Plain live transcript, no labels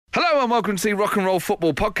Hello and welcome to the Rock and Roll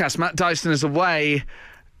Football Podcast. Matt Dyson is away.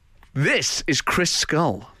 This is Chris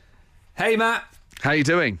Skull. Hey, Matt. How you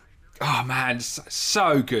doing? Oh, man,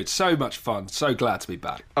 so good. So much fun. So glad to be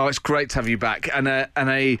back. Oh, it's great to have you back. And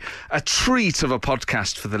a treat of a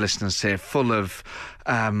podcast for the listeners here, full of...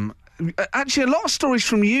 actually, a lot of stories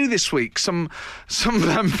from you this week. Some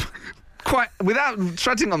quite, without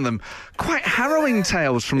treading on them, quite harrowing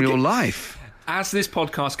tales from your life. As this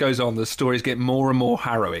podcast goes on, the stories get more and more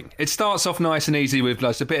harrowing. It starts off nice and easy with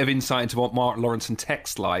just a bit of insight into what Mark Lawrence and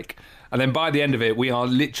texts like. And then by the end of it, we are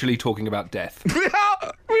literally talking about death. We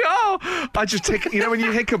are. I just take, you know, when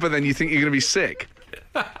you hiccup and then you think you're going to be sick.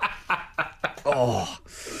 Oh,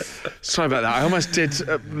 sorry about that. I almost did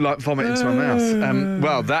vomit into my mouth.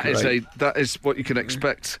 Well, that is what you can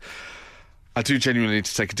expect. I do genuinely need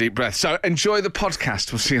to take a deep breath. So enjoy the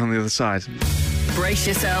podcast. We'll see you on the other side. Brace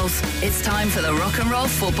yourselves. It's time for the Rock and Roll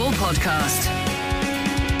Football Podcast.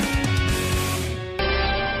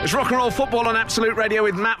 It's Rock and Roll Football on Absolute Radio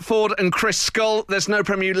with Matt Ford and Chris Skull. There's no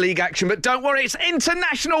Premier League action, but don't worry, it's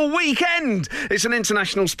International Weekend. It's an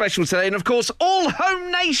international special today, and of course, all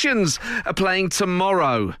home nations are playing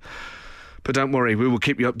tomorrow. But don't worry, we will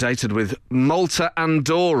keep you updated with Malta,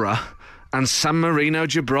 Andorra, and San Marino,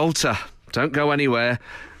 Gibraltar. Don't go anywhere.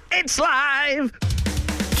 It's live!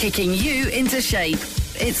 Kicking you into shape.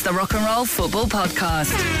 It's the Rock and Roll Football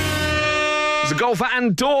Podcast. There's a goal for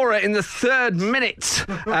Andorra in the third minute.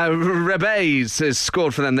 Rebes has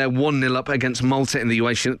scored for them. They're 1-0 up against Malta in the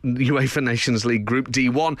UEFA Nations League Group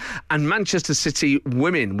D1. And Manchester City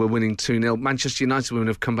women were winning 2-0. Manchester United women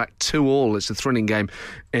have come back 2-2. It's a thrilling game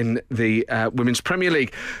in the Women's Premier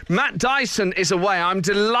League. Matt Dyson is away. I'm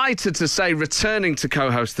delighted to say returning to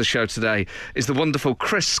co-host the show today is the wonderful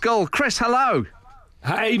Chris Skull. Chris, hello.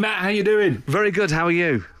 Hey, Matt, how you doing? Very good. How are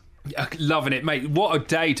you? Loving it, mate. What a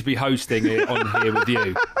day to be hosting it on here with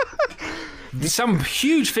you. Some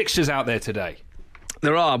huge fixtures out there today.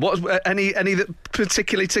 There are. What any that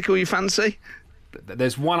particularly tickle your fancy?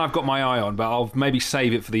 There's one I've got my eye on, but I'll maybe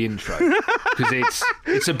save it for the intro because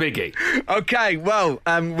it's a biggie. OK, well,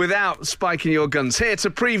 without spiking your guns, here to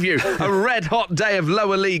preview a red-hot day of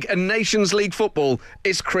lower league and Nations League football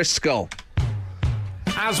is Chris Skull.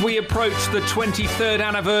 As we approach the 23rd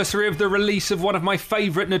anniversary of the release of one of my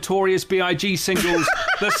favourite Notorious B.I.G. singles,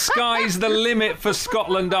 the sky's the limit for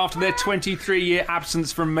Scotland after their 23-year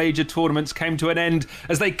absence from major tournaments came to an end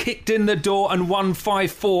as they kicked in the door and won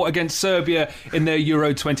 5-4 against Serbia in their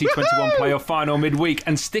Euro 2021 playoff final midweek.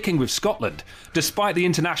 And sticking with Scotland, despite the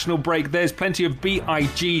international break, there's plenty of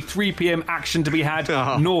B.I.G. 3pm action to be had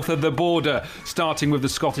north of the border, starting with the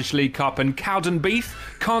Scottish League Cup. And Cowdenbeath,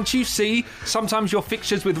 can't you see? Sometimes your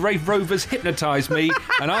fixtures with Raith Rovers hypnotise me,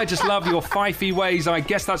 and I just love your fifey ways. I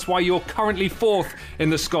guess that's why you're currently fourth in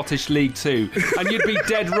the Scottish League 2. And you'd be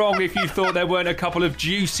dead wrong if you thought there weren't a couple of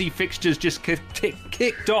juicy fixtures just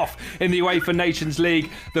kicked off in the UEFA Nations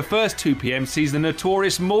League. The first 2pm sees the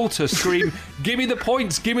notorious Malta scream, give me the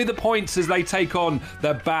points, as they take on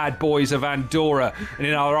the bad boys of Andorra. And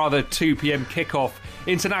in our other 2pm kickoff,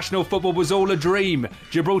 international football was all a dream.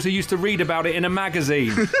 Gibraltar used to read about it in a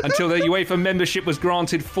magazine until their UEFA membership was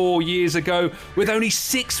granted 4 years ago. With only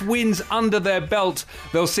 6 wins under their belt,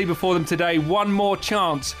 they'll see before them today one more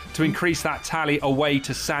chance to increase that tally away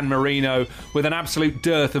to San Marino, with an absolute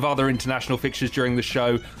dearth of other international fixtures during the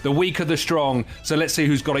show. The weak are the strong, so let's see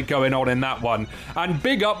who's got it going on in that one. And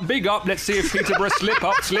big up, let's see if Peterborough slip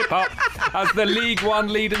up, as the League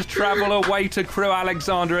One leaders travel away to Crewe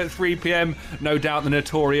Alexandra at 3pm. No doubt the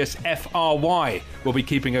notorious FRY will be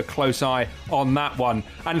keeping a close eye on that one.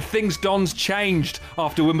 And things Don's changed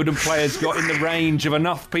after Wimbledon players got in the range of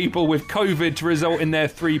enough people with COVID to result in their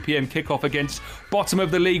 3pm kickoff against bottom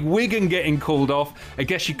of the league Wigan getting called off. I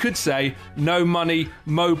guess you could say no money,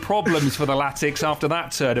 mo problems for the Latics after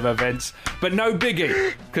that turn of events. But no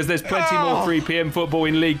biggie, because there's plenty more 3pm football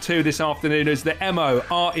in League 2 this afternoon as the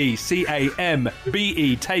MORECAMBE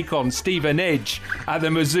take on Stevenage at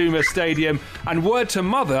the Mazuma Stadium. And word to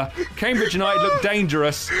mother, Cambridge United look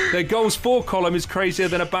dangerous. Their goals for column is crazier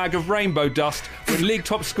than a bag of rainbow dust. When league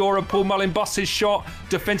top scorer Paul Mullin busts his shot,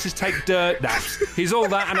 defences take dirt naps. He's all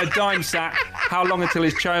that and a dime sack. How long until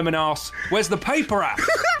his chairman asks, where's the paper at?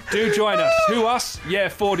 Do join us. Who us? Yeah,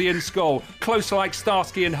 Fordy and Skull. Close like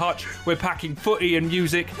Starsky and Hutch. We're packing footy and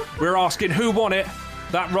music. We're asking who won it.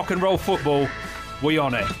 That rock and roll football. We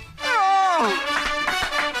on it. Oh,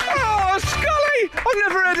 Scully! I've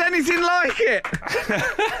never heard anything like it.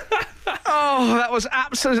 Oh, that was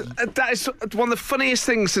absolutely... That is one of the funniest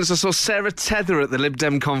things since I saw Sarah Tether at the Lib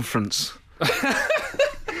Dem conference.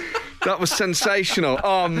 That was sensational.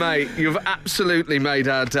 Oh, mate, you've absolutely made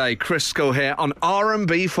our day. Chris Scull here on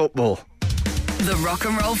R&B Football. The Rock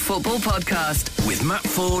and Roll Football Podcast. With Matt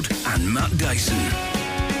Ford and Matt Dyson.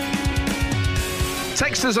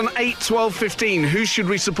 Text us on 8 12 15. Who should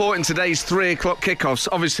we support in today's 3 o'clock kickoffs?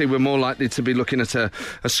 Obviously, we're more likely to be looking at a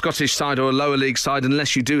Scottish side or a lower league side,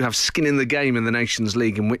 unless you do have skin in the game in the Nations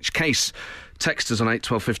League, in which case, text us on 8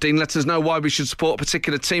 12 15. Let us know why we should support a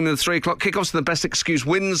particular team in the 3 o'clock kickoffs, and the best excuse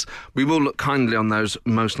wins. We will look kindly on those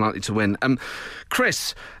most likely to win.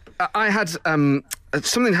 Chris, I had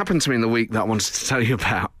something happened to me in the week that I wanted to tell you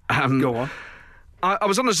about. Go on. I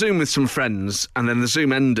was on a Zoom with some friends, and then the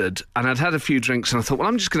Zoom ended, and I'd had a few drinks, and I thought, well,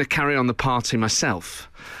 I'm just going to carry on the party myself.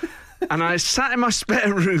 And I sat in my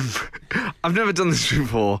spare room, I've never done this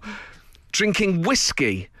before, drinking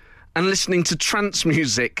whiskey and listening to trance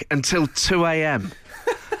music until 2 a.m.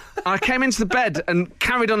 I came into the bed and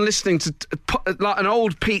carried on listening to like an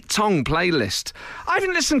old Pete Tong playlist. I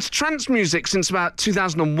haven't listened to trance music since about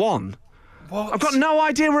 2001. What? I've got no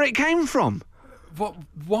idea where it came from. What?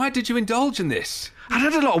 Why did you indulge in this? I'd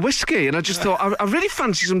had a lot of whiskey and I just thought, I really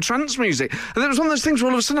fancy some trance music. And then it was one of those things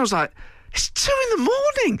where all of a sudden I was like, it's 2 a.m.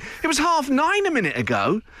 It was 9:30 a minute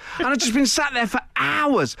ago. And I'd just been sat there for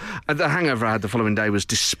hours. And the hangover I had the following day was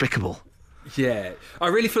despicable. Yeah, I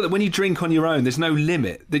really feel that when you drink on your own, there's no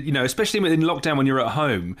limit. That, you know, especially in lockdown when you're at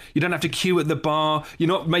home, you don't have to queue at the bar. You're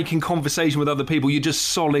not making conversation with other people. You're just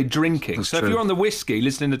solid drinking. That's so true. If you're on the whiskey,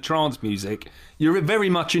 listening to trance music, you're very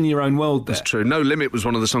much in your own world there. That's true. No Limit was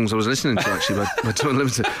one of the songs I was listening to, actually, by Too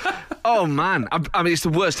Unlimited. Oh, man. I mean, it's the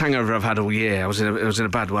worst hangover I've had all year. I was in a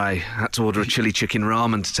bad way. I had to order a chili chicken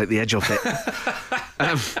ramen to take the edge off it.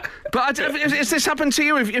 But has this happened to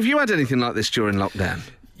you? Have you had anything like this during lockdown?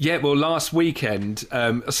 Yeah, well, last weekend,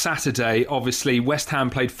 Saturday, obviously, West Ham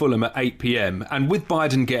played Fulham at 8 p.m. And with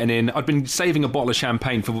Biden getting in, I'd been saving a bottle of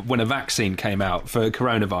champagne for when a vaccine came out for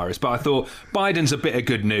coronavirus. But I thought, Biden's a bit of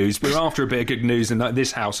good news. We're after a bit of good news in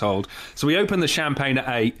this household. So we opened the champagne at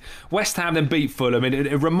 8. West Ham then beat Fulham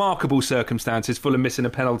in remarkable circumstances. Fulham missing a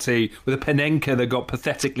penalty with a Panenka that got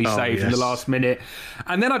pathetically saved in the last minute.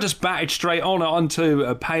 And then I just batted straight onto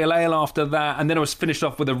a pale ale after that. And then I was finished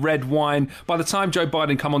off with a red wine. By the time Joe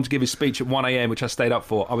Biden come on to give his speech at 1 a.m, which I stayed up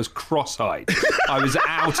for, I was cross-eyed. I was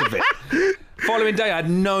out of it. Following day, I had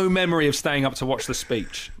no memory of staying up to watch the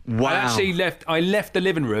speech. Wow. I left the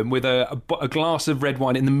living room with a glass of red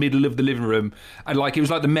wine in the middle of the living room, and it was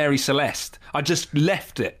like the Mary Celeste. I just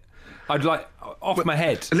left it. I'd off my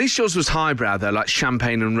head. At least yours was highbrow, though, like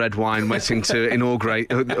champagne and red wine waiting to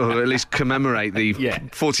inaugurate or at least commemorate the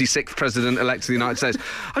 46th President-elect of the United States.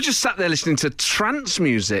 I just sat there listening to trance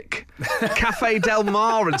music, Cafe Del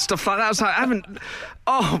Mar and stuff like that. I was like,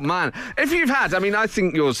 oh, man. If you've had, I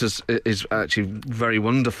think yours is actually very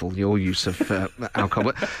wonderful, your use of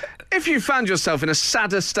alcohol. But if you found yourself in a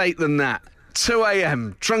sadder state than that, 2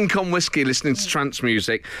 a.m, drunk on whiskey, listening to trance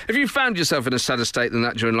music. If you found yourself in a sadder state than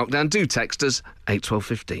that during lockdown, do text us 8 12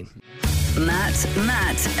 15.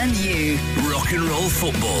 Matt and you. Rock and Roll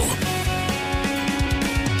Football.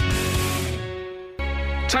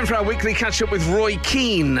 Time for our weekly catch-up with Roy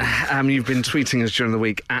Keane. You've been tweeting us during the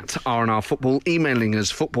week at R&R Football, emailing us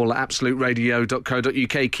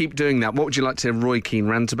football@absoluteradio.co.uk. Keep doing that. What would you like to hear Roy Keane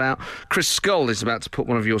rant about? Chris Scull is about to put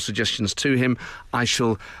one of your suggestions to him. I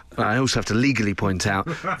also have to legally point out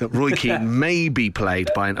that Roy Keane may be played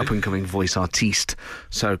by an up-and-coming voice artiste.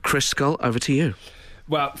 So, Chris Scull, over to you.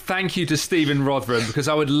 Well, thank you to Stephen Rotherham, because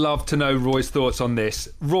I would love to know Roy's thoughts on this.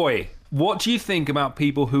 Roy, what do you think about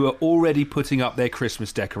people who are already putting up their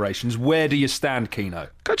Christmas decorations? Where do you stand, Keno?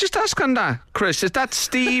 Can I just ask on that, Chris, is that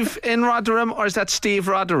Steve in Rotherham or is that Steve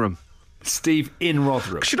Rotherham? Steve in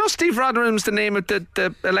Rotherham. Because you know Steve Rotherham's the name of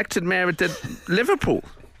the elected mayor of Liverpool.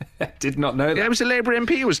 Did not know that. Yeah, he was a Labour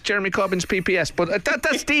MP. It was Jeremy Corbyn's PPS. But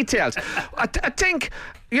that's details. I think,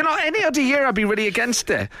 any other year I'd be really against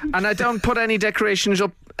it. And I don't put any decorations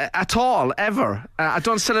up at all, ever. I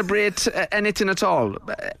don't celebrate anything at all,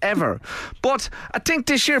 ever. But I think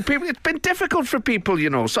this year, it's been difficult for people,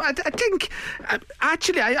 So I think,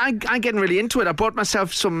 actually, I'm getting really into it. I bought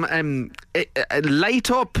myself some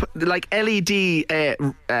light up, like LED,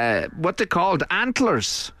 what they're called,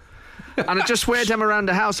 antlers. And I just wear them around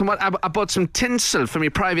the house. And I bought some tinsel for my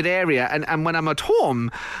private area. And when I'm at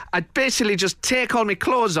home, I basically just take all my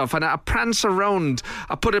clothes off and I prance around.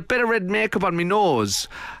 I put a bit of red makeup on my nose.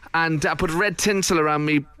 And I put red tinsel around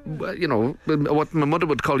me, what my mother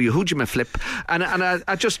would call you, hujima flip. And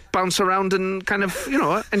I just bounce around and kind of,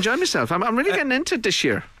 enjoy myself. I'm really getting into it this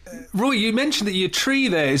year. Roy, you mentioned that your tree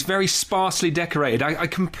there is very sparsely decorated. I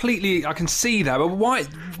can see that. But why?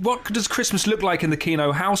 What does Christmas look like in the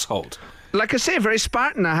Keno household? Like I say, very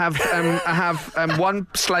Spartan. I have one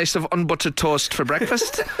slice of unbuttered toast for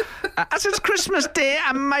breakfast. As it's Christmas Day,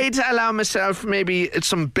 I might allow myself maybe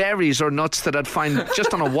some berries or nuts that I'd find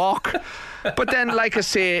just on a walk. But then, like I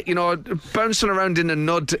say, bouncing around in a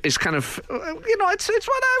nud is kind of, it's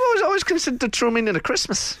what I've always considered the true meaning of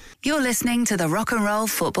Christmas. You're listening to the Rock and Roll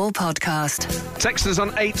Football Podcast. Text us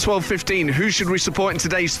on 8 12 15. Who should we support in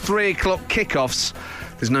today's 3 o'clock kickoffs?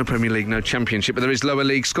 There's no Premier League, no Championship, but there is Lower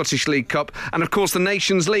League, Scottish League Cup, and of course the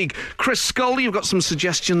Nations League. Chris Scull, you've got some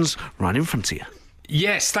suggestions right in front of you.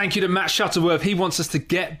 Yes, thank you to Matt Shuttleworth. He wants us to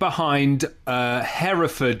get behind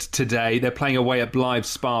Hereford today. They're playing away at Blythe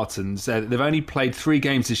Spartans. They've only played 3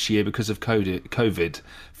 games this year because of COVID.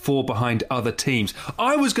 4 behind other teams.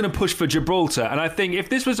 I was going to push for Gibraltar, and I think if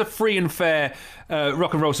this was a free and fair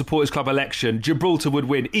Rock and Roll Supporters Club election, Gibraltar would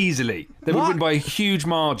win easily. They would win by a huge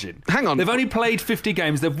margin. Hang on. They've only played 50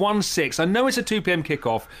 games. They've won 6. I know it's a 2 p.m.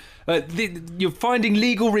 kickoff. You're finding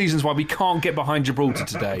legal reasons why we can't get behind Gibraltar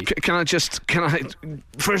today.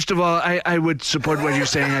 First of all, I would support what you're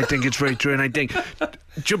saying. I think it's very true, and I think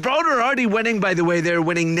Gibraltar are already winning, by the way. They're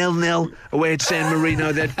winning 0-0 away at San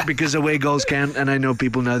Marino, because away goals count, and I know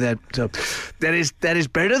people know that. So that is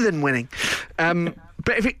better than winning.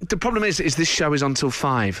 But the problem is this show is until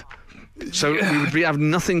 5. So we would have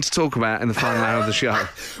nothing to talk about in the final hour of the show.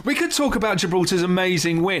 We could talk about Gibraltar's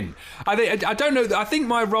amazing win. I don't know. I think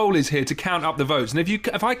my role is here to count up the votes. And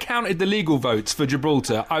if I counted the legal votes for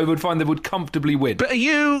Gibraltar, I would find they would comfortably win. But are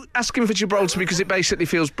you asking for Gibraltar because it basically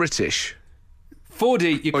feels British?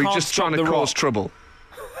 4D, you or can't are you just trying to cause trouble?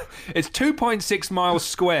 It's 2.6 miles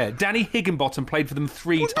square. Danny Higginbottom played for them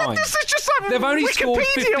 3 times. This is just like They've only Wikipedia. scored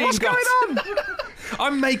 15 What's goals. going on?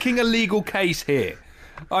 I'm making a legal case here.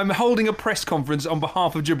 I'm holding a press conference on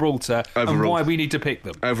behalf of Gibraltar and why we need to pick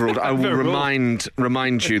them. Overruled. I will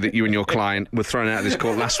remind you that you and your client were thrown out of this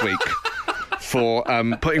court last week for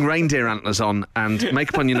putting reindeer antlers on and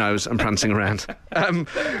makeup on your nose and prancing around.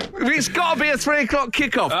 It's got to be a 3 o'clock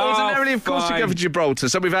kickoff. Ordinarily, of course, you go for Gibraltar.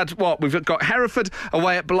 So we've had what? We've got Hereford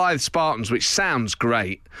away at Blythe Spartans, which sounds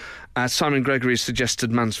great. Simon Gregory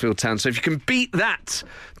suggested Mansfield Town. So if you can beat that,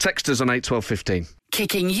 text us on 8 12 15.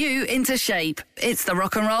 Kicking you into shape. It's the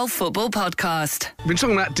Rock and Roll Football Podcast. We've been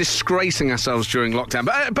talking about disgracing ourselves during lockdown,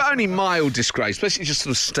 but only mild disgrace, basically just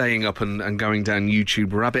sort of staying up and going down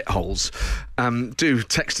YouTube rabbit holes. Do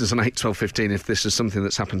text us on 8 12 15 if this is something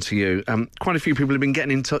that's happened to you. Quite a few people have been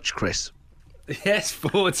getting in touch, Chris. Yes,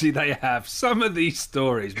 40 they have. Some of these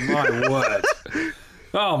stories, my word.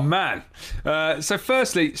 Oh, man. So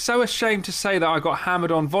firstly, so ashamed to say that I got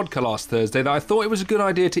hammered on vodka last Thursday that I thought it was a good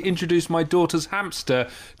idea to introduce my daughter's hamster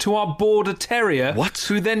to our border terrier. What?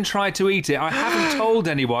 Who then tried to eat it. I haven't told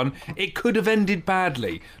anyone. It could have ended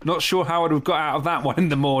badly. Not sure how I'd have got out of that one in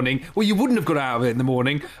the morning. Well, you wouldn't have got out of it in the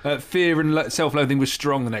morning. Fear and self-loathing was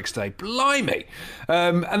strong the next day. Blimey.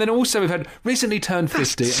 And then also we've had recently turned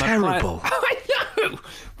 50. That's terrible. I know.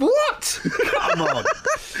 What? Come on.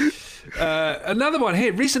 Another one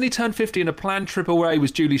here. Recently turned 50 and a planned trip away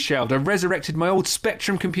was duly shelved. I resurrected my old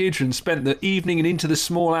Spectrum computer and spent the evening and into the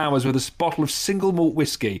small hours with a bottle of single malt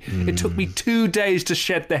whiskey. It took me 2 days to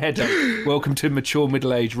shed the headache. Welcome to mature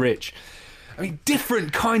middle-aged Rich. I mean,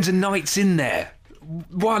 different kinds of nights in there.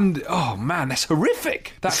 One, oh man, that's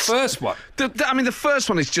horrific. That first one. The first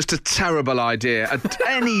one is just a terrible idea.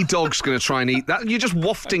 Any dog's going to try and eat that. You're just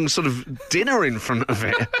wafting sort of dinner in front of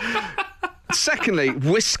it. Secondly,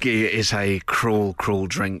 whiskey is a cruel, cruel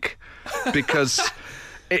drink because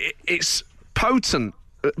it's potent.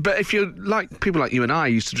 But if you're like people like you and I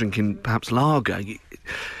used to drinking perhaps lager,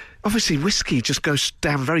 obviously whiskey just goes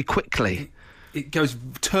down very quickly. It goes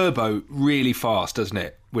turbo really fast, doesn't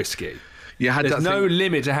it? Whiskey. There's no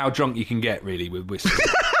limit to how drunk you can get, really, with whiskey.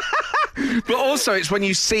 But also, it's when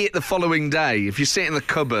you see it the following day. If you see it in the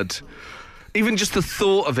cupboard, even just the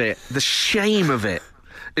thought of it, the shame of it,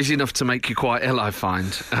 is enough to make you quite ill, I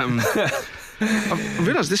find. I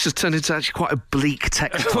realise this has turned into actually quite a bleak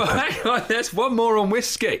text topic. Well, hang on, there's one more on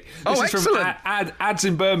whiskey. This is excellent. From Ads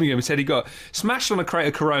in Birmingham. He said he got smashed on a crate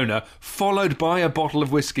of Corona, followed by a bottle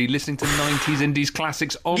of whiskey, listening to 90s Indies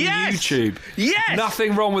classics on YouTube. Yes!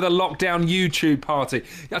 Nothing wrong with a lockdown YouTube party.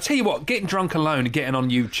 I'll tell you what, getting drunk alone and getting on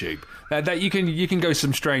YouTube, that you can go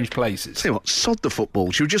some strange places. Tell you what, sod the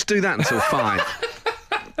football. Should we just do that until 5?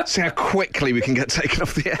 See how quickly we can get taken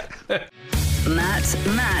off the air.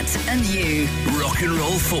 Matt and you. Rock and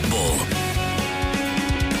Roll Football.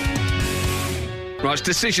 Right, it's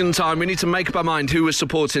decision time. We need to make up our mind who we're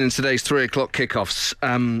supporting in today's 3 o'clock kickoffs.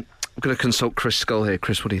 I'm going to consult Chris Skull here.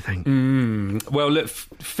 Chris, what do you think? Well, look,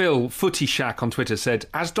 Phil Footy Shack on Twitter said,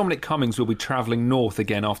 as Dominic Cummings will be travelling north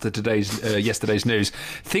again after yesterday's news,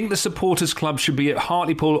 think the supporters club should be at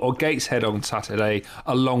Hartlepool or Gateshead on Saturday,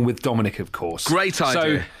 along with Dominic, of course. Great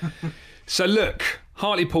idea. So look,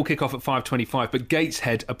 Hartlepool kick off at 5:25, but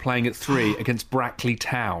Gateshead are playing at 3 against Brackley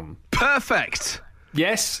Town. Perfect.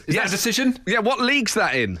 Yes? Is that a decision? Yeah, what league's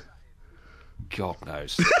that in? God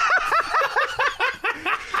knows.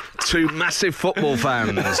 Two massive football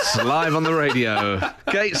fans live on the radio.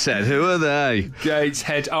 Gateshead, who are they?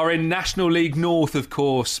 Gateshead are in National League North, of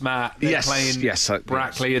course, Matt. They're playing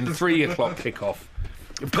Brackley and 3 o'clock kickoff.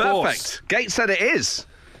 Perfect. Gateshead it is.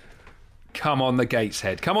 Come on, the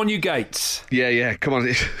Gateshead. Come on, you Gates. Yeah, come on.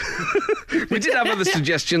 We did have other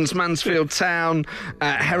suggestions. Mansfield Town,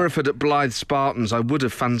 Hereford at Blythe Spartans. I would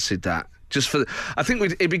have fancied that. I think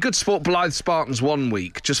it'd be good to support Blythe Spartans one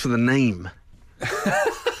week, just for the name.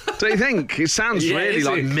 Don't you think? It sounds really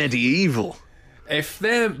like medieval. If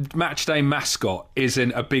their matchday mascot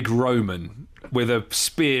isn't a big Roman with a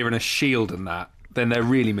spear and a shield and that, then they're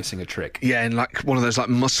really missing a trick. Yeah, in like one of those like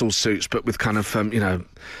muscle suits, but with kind of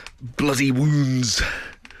bloody wounds.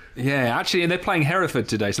 Yeah, actually, and they're playing Hereford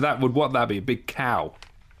today, so that'd be a big cow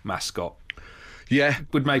mascot. Yeah,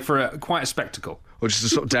 would make for quite a spectacle. Or just a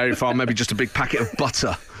sort of dairy farm, maybe just a big packet of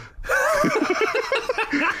butter.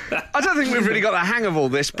 I don't think we've really got the hang of all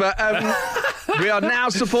this, but we are now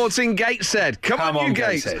supporting Gateshead. Come on, you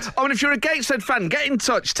Gateshead. Oh, and if you're a Gateshead fan, get in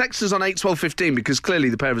touch. Text us on 81215 because clearly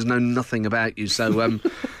the pair of us know nothing about you. So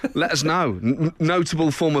let us know.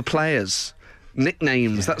 Notable former players,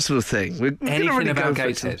 nicknames, that sort of thing. We're anything really about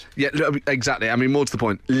Gateshead. Yeah, exactly. I mean, more to the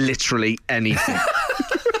point, literally anything.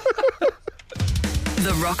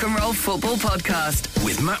 The Rock and Roll Football Podcast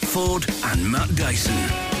with Matt Ford and Matt Dyson.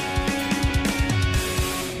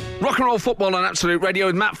 Rock and Roll Football on Absolute Radio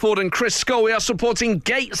with Matt Ford and Chris Skull. We are supporting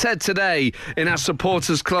Gateshead today in our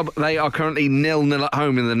supporters club. They are currently 0-0 at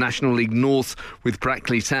home in the National League North with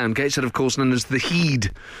Brackley Town. Gateshead, of course, known as the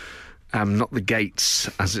Heed, not the Gates,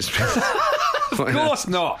 as it's been. Of course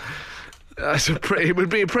not. It would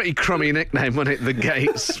be a pretty crummy nickname, wouldn't it? The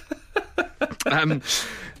Gates.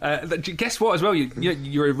 Guess what as well?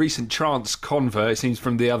 You're a recent trance convert, it seems,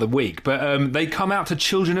 from the other week, but they come out to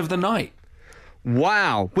Children of the Night.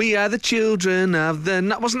 Wow, we are the children of the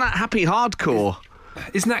night. Wasn't that happy hardcore?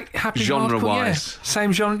 Isn't that happy genre hardcore? wise? Yeah.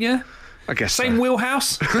 Same genre, yeah. I guess same so.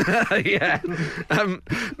 wheelhouse. Yeah.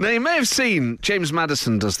 Now you may have seen James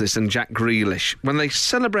Maddison does this and Jack Grealish. When they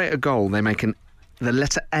celebrate a goal, they make the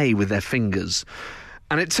letter A with their fingers,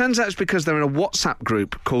 and it turns out it's because they're in a WhatsApp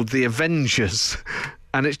group called the Avengers.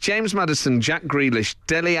 And it's James Maddison, Jack Grealish,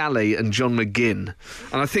 Dele Alli and John McGinn.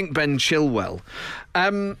 And I think Ben Chilwell.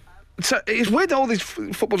 So it's weird all these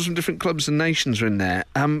footballers from different clubs and nations are in there.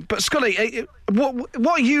 But Scully, what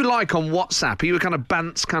are you like on WhatsApp? Are you a kind of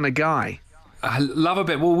bants kind of guy? I love a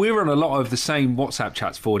bit. Well, we're on a lot of the same WhatsApp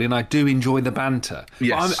chats, Ford, and I do enjoy the banter.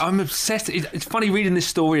 Yes. But I'm obsessed. It's funny reading this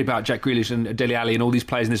story about Jack Grealish and Dele Alli and all these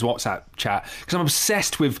players in this WhatsApp chat, because I'm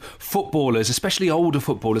obsessed with footballers, especially older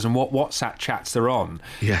footballers, and what WhatsApp chats they're on.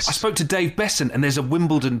 Yes. I spoke to Dave Besson, and there's a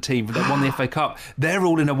Wimbledon team that won the FA Cup. They're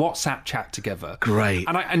all in a WhatsApp chat together. Great.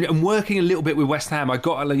 And working a little bit with West Ham, I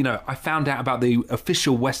found out about the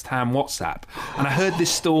official West Ham WhatsApp, and I heard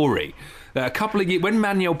this story. A couple of years, when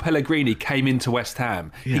Manuel Pellegrini came into West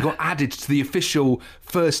Ham, he got added to the official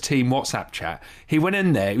first team WhatsApp chat. He went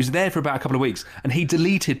in there, he was there for about a couple of weeks, and he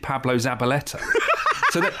deleted Pablo Zabaleta.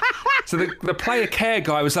 So the player care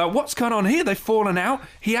guy was like, what's going on here? They've fallen out.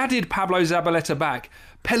 He added Pablo Zabaleta back.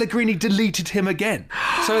 Pellegrini deleted him again.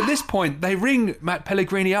 So at this point, they ring Matt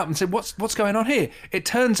Pellegrini up and said, what's going on here? It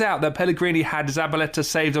turns out that Pellegrini had Zabaleta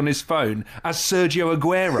saved on his phone as Sergio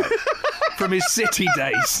Aguero from his City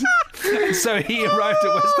days. And so he arrived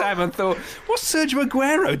at West Ham and thought, what's Sergio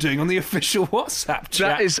Aguero doing on the official WhatsApp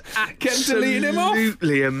chat? That is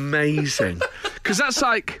absolutely amazing. Because that's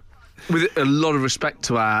like, with a lot of respect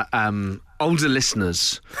to our older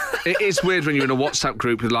listeners, it is weird when you're in a WhatsApp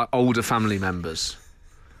group with like older family members.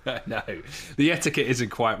 No, the etiquette isn't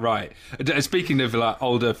quite right. Speaking of like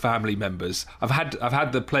older family members, I've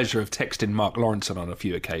had the pleasure of texting Mark Lawrenson on a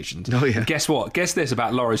few occasions. Oh yeah. And guess what? Guess this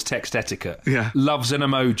about Laura's text etiquette. Yeah. Loves an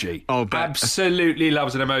emoji. Oh, absolutely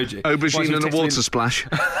loves an emoji. Aubergine and a water splash.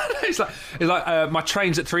 It's like my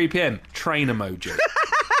train's at 3 p.m. Train emoji.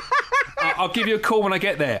 I'll give you a call when I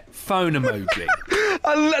get there. Phone emoji.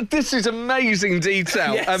 This is amazing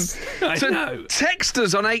detail. Yes, I know. Text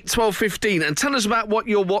us on 81215 and tell us about what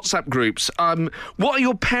your WhatsApp groups. What are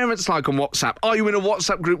your parents like on WhatsApp? Are you in a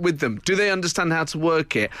WhatsApp group with them? Do they understand how to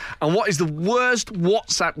work it? And what is the worst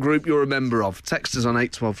WhatsApp group you're a member of? Text us on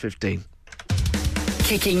 81215.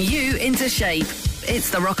 Kicking you into shape. It's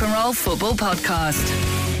the Rock and Roll Football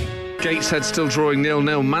Podcast. Gateshead still drawing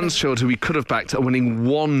 0-0. Mansfield, who we could have backed, are winning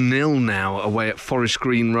 1-0 now away at Forest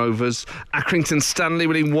Green Rovers. Accrington Stanley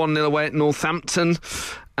winning 1-0 away at Northampton.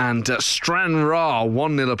 And Stranraer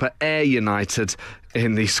 1-0 up at Ayr United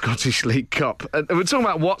in the Scottish League Cup. We're talking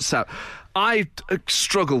about WhatsApp. I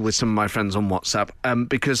struggle with some of my friends on WhatsApp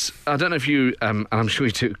because I don't know if you, and I'm sure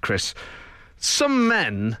you do, Chris, some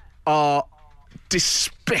men are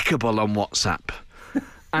despicable on WhatsApp.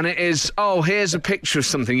 And it is, here's a picture of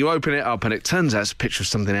something. You open it up and it turns out it's a picture of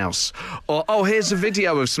something else. Or, here's a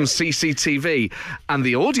video of some CCTV and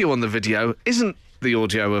the audio on the video isn't the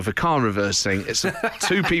audio of a car reversing. It's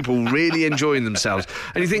two people really enjoying themselves.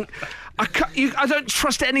 And you think, I don't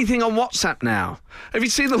trust anything on WhatsApp now. Have you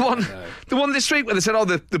seen the one this week where they said,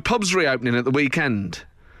 the pub's reopening at the weekend?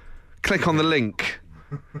 Click on the link.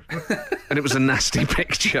 And it was a nasty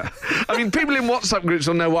picture. I mean, people in WhatsApp groups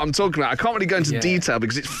will know what I'm talking about. I can't really go into detail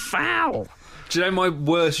because it's foul. Do you know my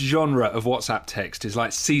worst genre of WhatsApp text is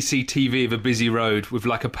like CCTV of a busy road with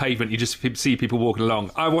like a pavement, you just see people walking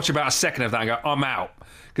along. I watch about a second of that and go, I'm out.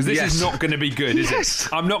 Because this is not going to be good, is it?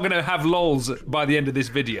 I'm not going to have lols by the end of this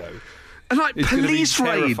video. And like It's police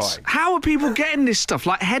gonna be raids. terrifying. How are people getting this stuff?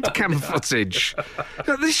 Like headcam footage.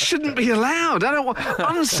 This shouldn't be allowed. I don't want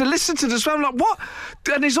unsolicited as well. I'm like, what?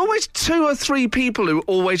 And there's always 2 or 3 people who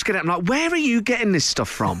always get it. I'm like, where are you getting this stuff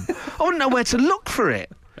from? I wouldn't know where to look for it.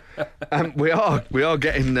 We are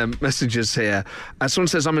getting messages here. Someone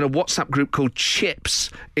says, I'm in a WhatsApp group called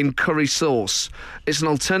Chips in Curry Sauce. It's an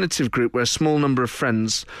alternative group where a small number of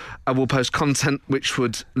friends will post content which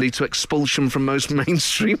would lead to expulsion from most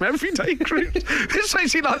mainstream everyday groups. This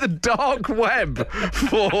makes it like the dark web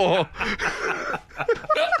for...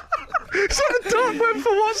 It's like the dark web for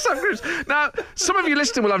WhatsApp groups. Now, some of you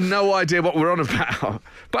listening will have no idea what we're on about,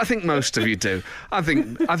 but I think most of you do. I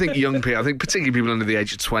think young people, particularly people under the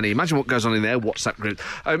age of 20, imagine what goes on in their WhatsApp group.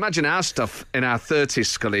 I imagine our stuff in our 30s,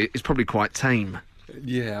 Scully, is probably quite tame.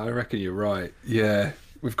 Yeah, I reckon you're right. Yeah,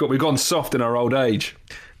 we've gone soft in our old age.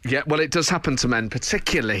 Yeah, well, it does happen to men,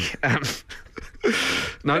 particularly.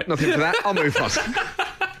 No, nothing for that. I'll move on.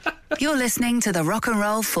 You're listening to the Rock and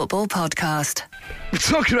Roll Football Podcast. We're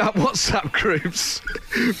talking about WhatsApp groups.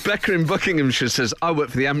 Becca in Buckinghamshire says, I work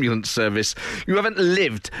for the ambulance service. You haven't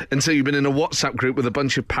lived until you've been in a WhatsApp group with a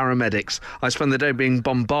bunch of paramedics. I spend the day being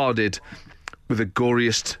bombarded with the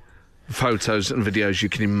goriest photos and videos you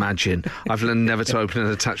can imagine. I've learned never to open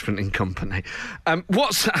an attachment in company.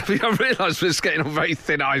 WhatsApp, I realise we're just getting on very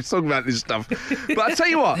thin ice talking about this stuff. But I tell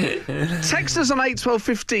you what, text us on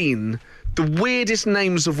 81215 the weirdest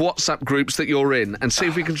names of WhatsApp groups that you're in and see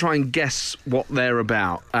if we can try and guess what they're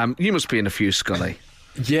about. You must be in a few, Scully.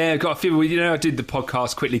 Yeah, got a few. You know, I did the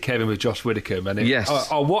podcast Quickly Kevin with Josh Whittaker, and yes,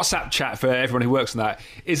 our WhatsApp chat for everyone who works on that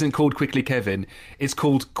isn't called Quickly Kevin. It's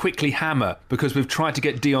called Quickly Hammer because we've tried to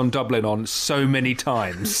get Dion Dublin on so many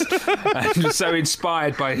times, and so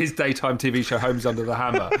inspired by his daytime TV show Homes Under the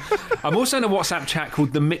Hammer. I'm also in a WhatsApp chat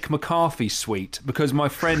called the Mick McCarthy Suite because my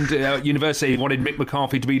friend at university wanted Mick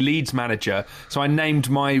McCarthy to be Leeds manager, so I named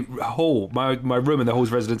my hall, my room in the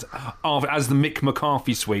hall's residence as the Mick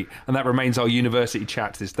McCarthy Suite, and that remains our university chat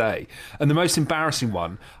to this day. And the most embarrassing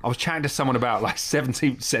one, I was chatting to someone about like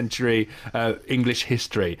 17th century English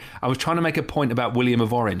history. I was trying to make a point about William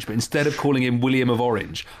of Orange, but instead of calling him William of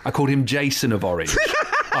Orange, I called him Jason of Orange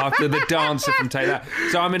after the dancer from Take That.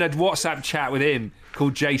 So I'm in a WhatsApp chat with him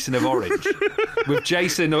called Jason of Orange with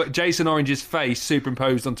Jason Orange's face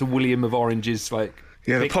superimposed onto William of Orange's Yeah,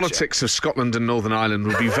 the picture. politics of Scotland and Northern Ireland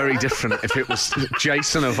would be very different if it was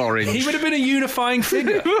Jason of Orange. He would have been a unifying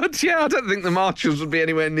figure. But yeah, I don't think the marshals would be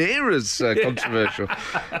anywhere near as controversial.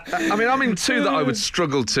 I mean, I'm in 2 that I would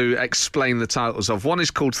struggle to explain the titles of. One is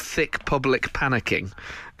called Thick Public Panicking,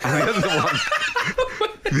 and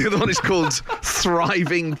the other one is called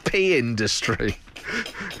Thriving Pea Industry.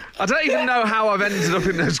 I don't even know how I've ended up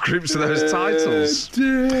in those groups with those titles.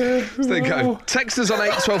 There you go. Text us on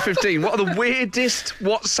 81215. What are the weirdest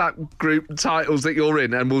WhatsApp group titles that you're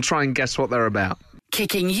in? And we'll try and guess what they're about.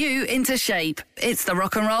 Kicking you into shape. It's the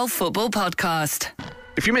Rock and Roll Football Podcast.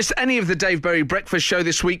 If you missed any of the Dave Berry Breakfast Show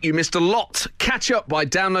this week, you missed a lot. Catch up by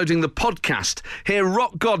downloading the podcast. Hear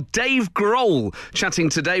rock god Dave Grohl chatting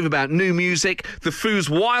to Dave about new music, the Foos'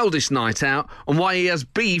 wildest night out, and why he has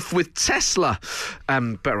beef with Tesla.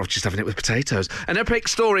 Better off just having it with potatoes. An epic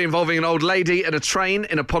story involving an old lady and a train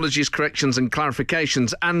in apologies, corrections and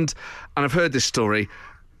clarifications. And I've heard this story,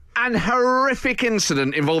 an horrific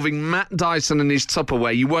incident involving Matt Dyson and his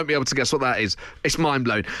Tupperware. You won't be able to guess what that is. It's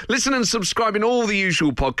mind-blowing. Listen and subscribe in all the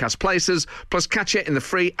usual podcast places, plus catch it in the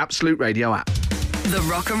free Absolute Radio app. The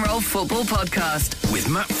Rock and Roll Football Podcast. With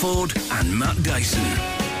Matt Ford and Matt Dyson.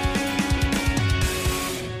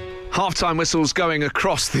 Half-time whistles going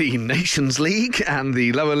across the Nations League and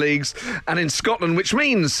the lower leagues and in Scotland, which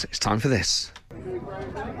means it's time for this.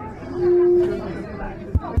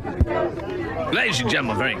 Ladies and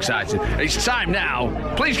gentlemen, very excited. It's time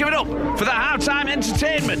now. Please give it up for the half-time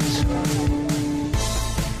entertainment.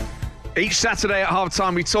 Each Saturday at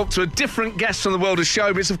half-time, we talk to a different guest from the world of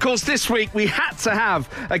showbiz. Of course, this week, we had to have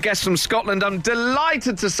a guest from Scotland. I'm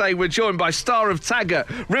delighted to say we're joined by star of Taggart,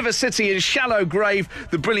 River City and Shallow Grave,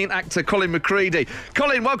 the brilliant actor Colin McCready.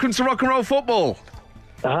 Colin, welcome to Rock and Roll Football.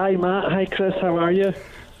 Hi, Matt. Hi, Chris. How are you?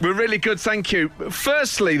 We're really good, thank you.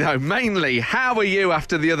 Firstly, though, mainly, how are you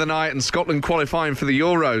after the other night and Scotland qualifying for the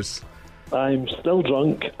Euros? I'm still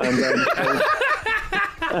drunk and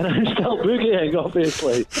I'm still boogieing,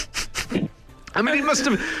 obviously. I mean, it must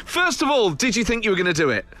have... First of all, did you think you were going to do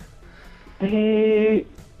it?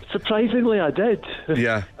 Surprisingly, I did.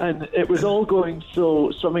 Yeah. And it was all going so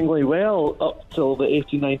swimmingly well up till the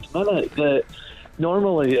 89th minute that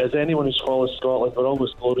normally, as anyone who's followed Scotland, we're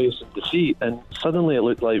almost glorious in defeat, and suddenly it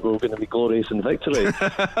looked like we were going to be glorious in victory.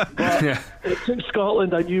 But it took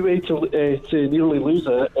Scotland a new way to nearly lose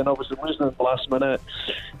it, and obviously losing in the last minute,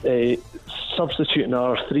 substituting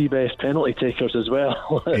our three best penalty takers as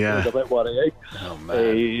well. Yeah. It was a bit worrying. Oh,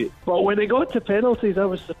 man. But when it got to penalties, I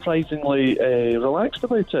was surprisingly relaxed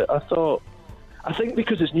about it. I think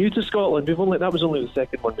because it's new to Scotland, that was only the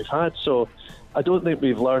second one we've had, so I don't think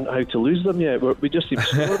we've learned how to lose them yet. We just seem to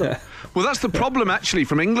score them. Well, that's the problem, actually,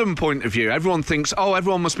 from England point of view. Everyone thinks,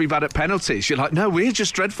 everyone must be bad at penalties. You're like, no, we're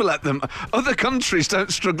just dreadful at them. Other countries don't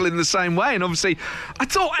struggle in the same way. And obviously, I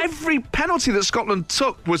thought every penalty that Scotland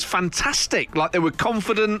took was fantastic. Like, they were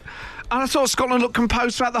confident. And I thought Scotland looked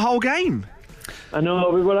composed throughout the whole game. I know,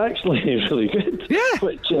 we were actually really good. Yeah.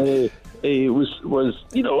 Which was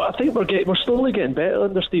I think we're slowly getting better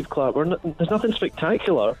under Steve Clarke. There's nothing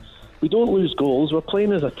spectacular. We don't lose goals. We're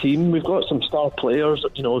playing as a team. We've got some star players,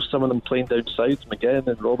 some of them playing down south, McGinn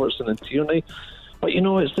and Robertson and Tierney. But,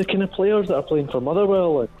 it's the kind of players that are playing for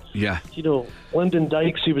Motherwell. And, yeah. Lyndon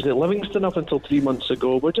Dykes, who was at Livingston up until 3 months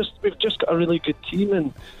ago. We've just got a really good team,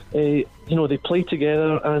 and they play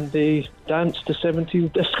together and they dance to 17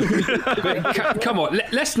 disco music. Come on,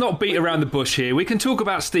 let's not beat around the bush here. We can talk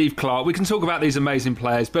about Steve Clarke, we can talk about these amazing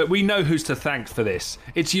players, but we know who's to thank for this.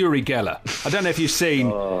 It's Uri Geller. I don't know if you've seen,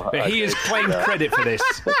 but he has claimed credit for this.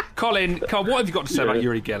 Colin, what have you got to say about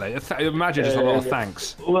Uri Geller? Imagine just a lot of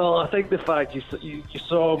thanks. Well, I think the fact you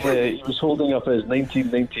saw him, he was holding up his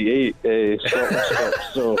 1998 Scotland Cup,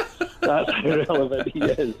 so that's how relevant he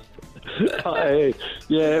is.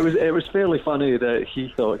 It was fairly funny that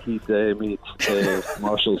he thought he'd made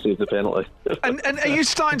Marshall save the penalty. And are you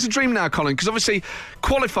starting to dream now, Colin? Because obviously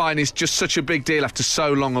qualifying is just such a big deal after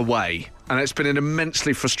so long away, and it's been an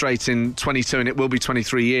immensely frustrating 22, and it will be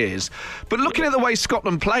 23 years. But looking at the way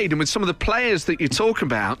Scotland played, and with some of the players that you talk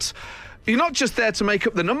about, you're not just there to make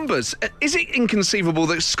up the numbers. Is it inconceivable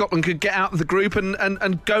that Scotland could get out of the group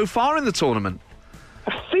and go far in the tournament?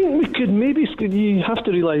 I think we could maybe. You have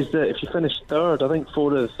to realise that if you finish third, I think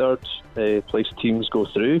 4 of the third place teams go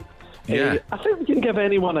through. Yeah. I think we can give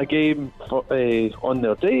anyone a game on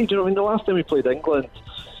their day. Do you know what I mean? The last time we played England,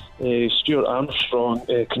 Stuart Armstrong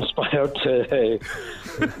conspired to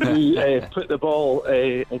put the ball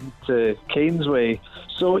into Kane's way.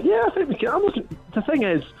 So yeah, I think we can. The thing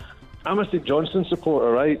is, I'm a Steve Johnson supporter,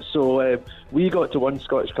 right? So we got to one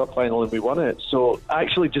Scottish Cup final and we won it. So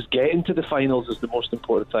actually just getting to the finals is the most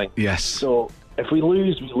important thing. Yes. So if we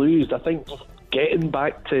lose, we lose. I think getting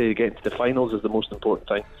to the finals is the most important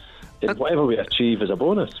thing. And whatever we achieve is a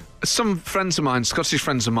bonus. Some friends of mine, Scottish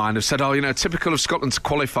friends of mine, have said, typical of Scotland to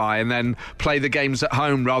qualify and then play the games at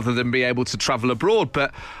home rather than be able to travel abroad.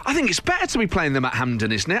 But I think it's better to be playing them at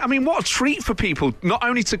Hampden, isn't it? I mean, what a treat for people, not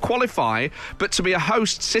only to qualify, but to be a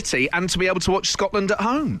host city and to be able to watch Scotland at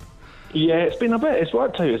home. Yeah, it's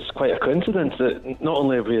worked out. It's quite a coincidence that not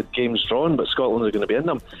only have we had games drawn, but Scotland are going to be in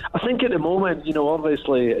them. I think at the moment,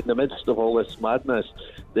 obviously in the midst of all this madness,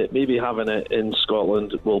 that maybe having it in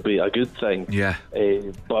Scotland will be a good thing. Yeah.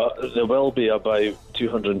 But there will be about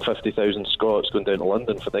 250,000 Scots going down to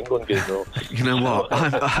London for the England game, though. You know what?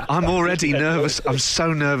 I'm already nervous. I'm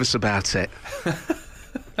so nervous about it.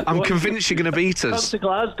 I'm convinced you're going to beat us. Come to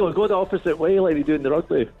Glasgow, go the opposite way like they do in the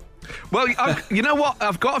rugby. Well, you know what?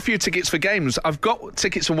 I've got a few tickets for games. I've got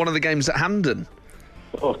tickets for one of the games at Hampden.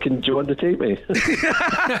 Oh, do you want to take me?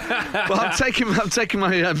 Well, I'm taking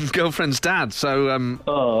my girlfriend's dad, so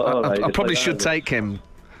I probably should take him.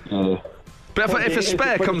 But if a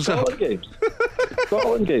spare comes up...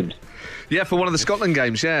 Scotland games? Yeah, for one of the Scotland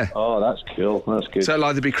games, yeah. Oh, that's cool. That's good. So it'll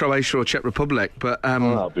either be Croatia or Czech Republic, but...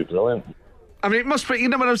 that'll be brilliant. I mean, it must be...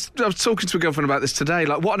 when I was talking to a girlfriend about this today,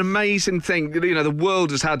 like, what an amazing thing. The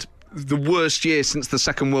world has had the worst year since the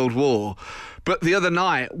Second World War. But the other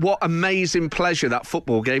night, what amazing pleasure that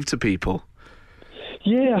football gave to people.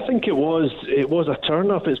 Yeah, I think it was a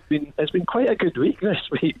turn-up. It's been quite a good week this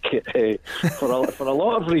week for a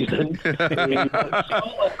lot of reasons. But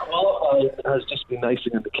Scotland qualifying has just been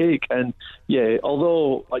icing on the cake. And yeah,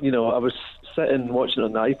 although I was sitting watching it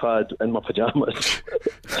on the iPad in my pyjamas,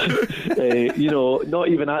 not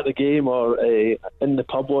even at the game or in the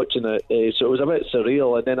pub watching it. So it was a bit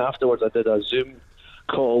surreal. And then afterwards, I did a Zoom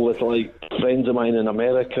call with friends of mine in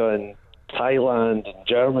America and Thailand and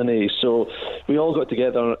Germany, so we all got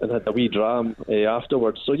together and had a wee dram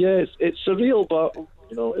afterwards. So yeah, it's surreal, but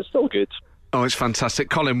it's still good. Oh, it's fantastic.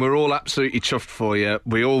 Colin, we're all absolutely chuffed for you.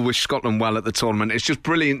 We all wish Scotland well at the tournament. It's just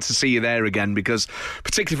brilliant to see you there again because,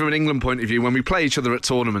 particularly from an England point of view, when we play each other at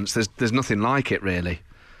tournaments, there's nothing like it, really.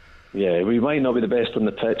 Yeah, we might not be the best on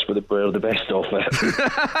the pitch, but we're the best off it.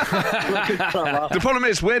 The problem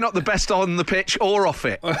is we're not the best on the pitch or off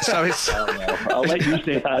it. So it's... I'll let you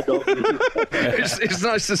say that, not me. It's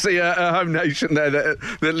nice to see a home nation there that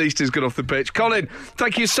at least is good off the pitch. Colin,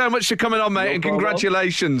 thank you so much for coming on, mate, and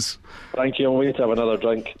congratulations. Thank you. I'm waiting to have another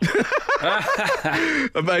drink.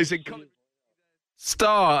 Amazing.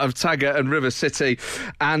 Star of Taggart and River City,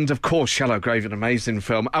 and of course Shallow Grave, an amazing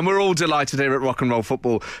film. And we're all delighted here at Rock and Roll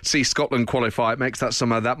Football to see Scotland qualify. It makes that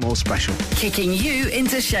summer that more special. Kicking you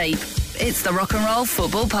into shape. It's the Rock and Roll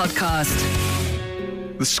Football Podcast.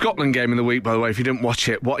 The Scotland game in the week, by the way, if you didn't watch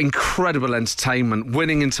it, what incredible entertainment.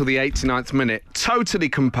 Winning until the 89th minute, totally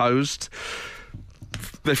composed.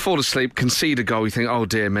 They fall asleep, concede a goal, you think, oh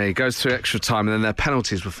dear me, goes through extra time, and then their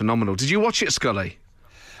penalties were phenomenal. Did you watch it, Scully?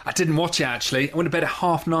 I didn't watch it, actually. I went to bed at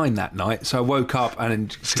 9:30 that night, so I woke up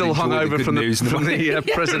and still hung over from the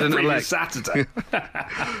president-elect. Saturday.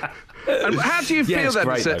 And how do you feel then,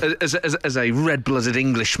 as a red-blooded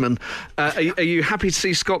Englishman? Are you happy to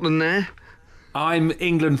see Scotland there? I'm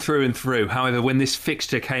England through and through. However, when this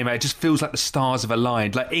fixture came out, it just feels like the stars have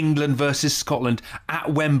aligned. Like England versus Scotland at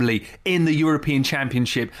Wembley in the European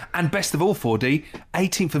Championship. And best of all, 4D,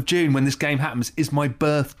 18th of June, when this game happens, is my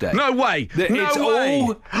birthday. No way!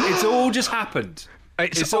 It's all just happened.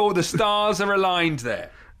 It's all the stars are aligned there.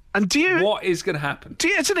 And what is going to happen?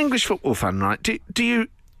 As an English football fan, right? Do you?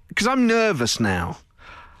 Because I'm nervous now.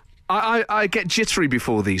 I get jittery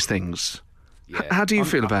before these things. Yeah. How do you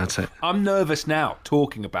feel about it? I'm nervous now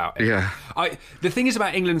talking about it. Yeah. The thing is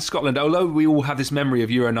about England and Scotland, although we all have this memory of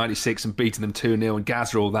Euro 96 and beating them 2-0 and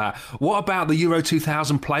Gazza, all that, what about the Euro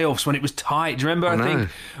 2000 playoffs when it was tight? Do you remember? I think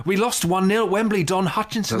we lost 1-0 at Wembley. Don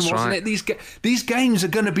Hutchinson, wasn't it? These games are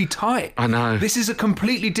going to be tight. I know. This is a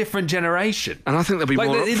completely different generation. And I think they'll be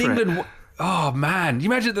more up in for England. It. Oh, man. You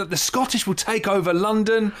imagine that the Scottish will take over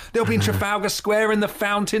London. They'll be in Trafalgar Square in the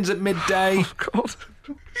fountains at midday. Oh, God.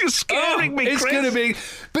 You're scaring me, Chris. It's going to be...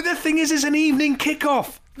 But the thing is, it's an evening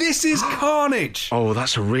kickoff. This is carnage. Oh,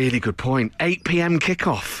 that's a really good point. 8 p.m.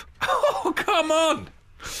 kickoff. Oh, come on.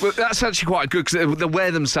 Well, that's actually quite good because they'll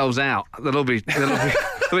wear themselves out. They'll be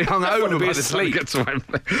hung over by the time they get to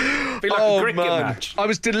Wembley. Be like a cricket match. I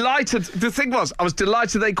was delighted. The thing was, I was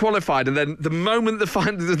delighted they qualified, and then the moment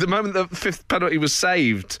the fifth penalty was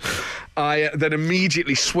saved, I then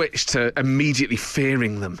immediately switched to immediately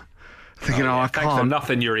fearing them, thinking, I can't. Thanks for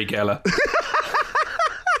nothing, Uri Geller.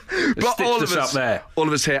 But all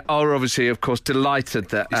of us here are obviously, of course, delighted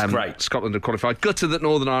that Scotland have qualified. Gutted that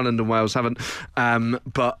Northern Ireland and Wales haven't.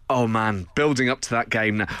 But, oh man, building up to that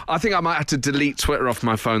game now. I think I might have to delete Twitter off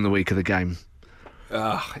my phone the week of the game.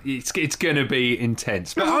 It's going to be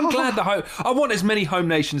intense. But I'm glad I want as many home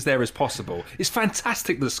nations there as possible. It's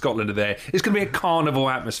fantastic that Scotland are there. It's going to be a carnival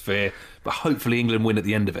atmosphere, but hopefully England win at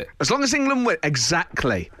the end of it. As long as England win,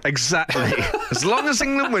 exactly. As long as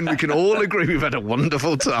England win, we can all agree we've had a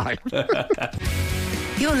wonderful time.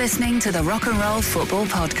 You're listening to the Rock and Roll Football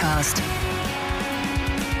Podcast.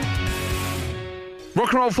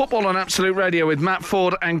 Rock and Roll Football on Absolute Radio with Matt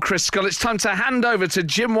Ford and Chris Scull. It's time to hand over to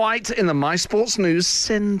Jim White in the My Sports News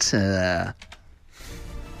Centre.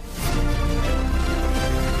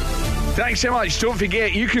 Thanks so much. Don't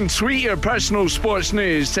forget, you can tweet your personal sports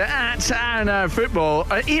news to @Football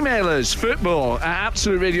or email us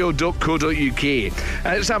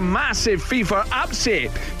football@absoluteradio.co.uk. It's a massive FIFA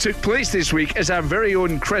upset took place this week as our very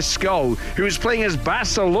own Chris Scull, who was playing as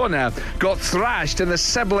Barcelona, got thrashed in the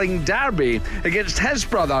sibling derby against his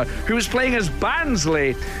brother, who was playing as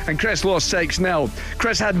Barnsley, and Chris lost 6-0.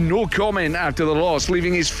 Chris had no comment after the loss,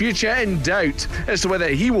 leaving his future in doubt as to whether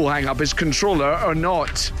he will hang up his controller or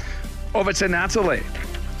not. Over to Natalie.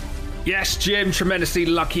 Yes, Jim, tremendously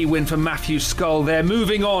lucky win for Matthew Scull there.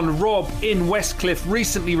 Moving on, Rob in Westcliff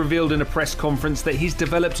recently revealed in a press conference that he's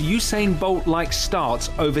developed Usain Bolt-like starts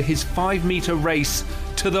over his 5-metre race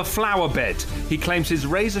to the flower bed. He claims his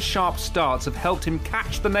razor-sharp starts have helped him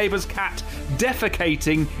catch the neighbour's cat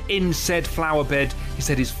defecating in said flower bed. He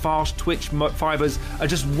said his fast twitch fibres are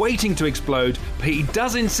just waiting to explode, but he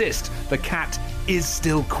does insist the cat is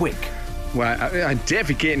still quick. Well, I'm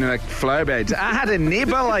defecating in a flower bed. I had a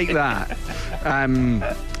neighbour like that.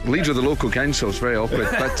 Leads with the local council, it's very awkward.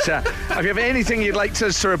 But if you have anything you'd like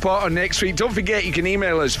us to report on next week, don't forget you can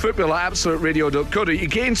email us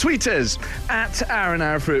football@absoluteradio.co.uk and tweet us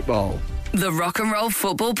 @RNRFootball. The Rock and Roll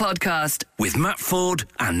Football Podcast. With Matt Ford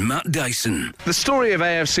and Matt Dyson. The story of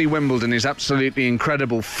AFC Wimbledon is absolutely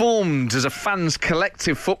incredible. Formed as a fans'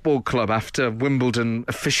 collective football club after Wimbledon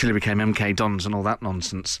officially became MK Dons and all that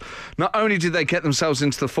nonsense. Not only did they get themselves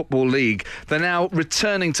into the Football League, they're now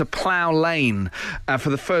returning to Plough Lane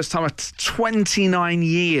for the first time in 29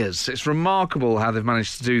 years. It's remarkable how they've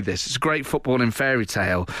managed to do this. It's great football in fairy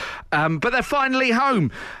tale. But they're finally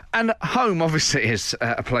home. And home, obviously, is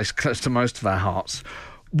a place close to most of our hearts.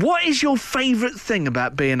 What is your favourite thing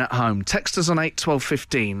about being at home? Text us on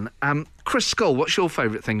 81215. Chris Scull, what's your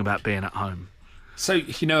favourite thing about being at home? So,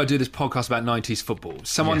 you know, I do this podcast about 90s football.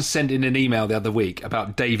 Someone sent in an email the other week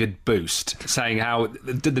about David Boost, saying how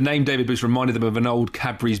the name David Boost reminded them of an old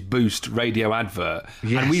Cadbury's Boost radio advert.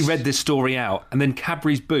 Yes. And we read this story out, and then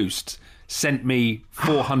Cadbury's Boost sent me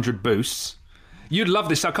 400 boosts. You'd love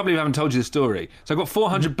this. I can't believe I haven't told you the story. So I got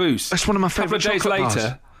 400 boosts. That's one of my favourite chocolate bars.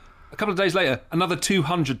 A couple of days later, another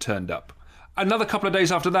 200 turned up. Another couple of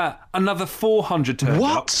days after that, another 400 turned up.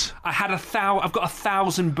 What? I've got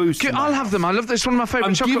 1,000 boosts. I'll have them. I love this. One of my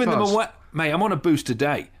favourite chocolate bars. I'm giving them away. Mate, I'm on a boost a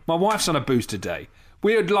day. My wife's on a boost a day.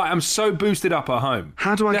 I'm so boosted up at home.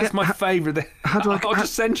 How do I That's get... my favourite thing. I'll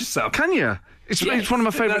just send you some. Can you? It's one of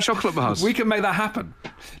my favourite chocolate bars. We can make that happen.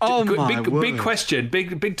 Oh, my word. Big question,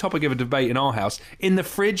 big topic of a debate in our house. In the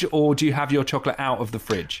fridge, or do you have your chocolate out of the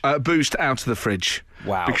fridge? Boost out of the fridge.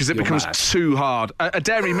 Wow. Because it becomes too hard. A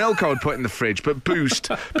Dairy Milk I would put in the fridge, but Boost,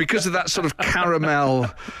 because of that sort of caramel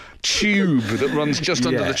tube that runs just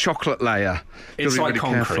under the chocolate layer. It's like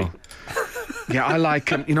concrete. Yeah, I like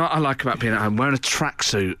you know what I like about being at home? Wearing a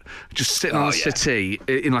tracksuit, just sitting on the settee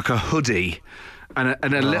in like a hoodie. And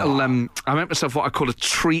a little, I made myself what I call a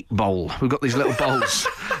treat bowl. We've got these little bowls,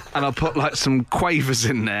 and I'll put like some Quavers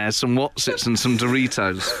in there, some Wotsits and some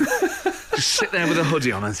Doritos. Just sit there with a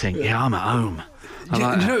hoodie on and think, yeah, I'm at home.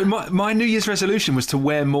 My New Year's resolution was to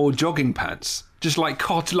wear more jogging pants. Just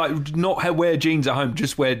not wear jeans at home,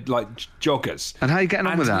 just wear like joggers. And how are you getting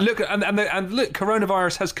on with that? Look,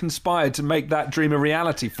 coronavirus has conspired to make that dream a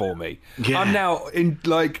reality for me. Yeah. I'm now in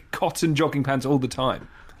like cotton jogging pants all the time.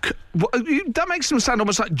 That makes them sound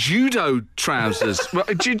almost like judo trousers.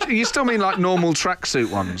 You still mean like normal tracksuit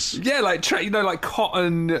ones? Yeah, like like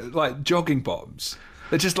cotton like jogging bottoms.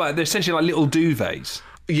 They're essentially like little duvets.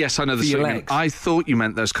 Yes, I know the sort. I thought you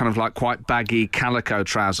meant those kind of like quite baggy calico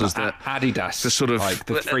trousers that Adidas, the sort of like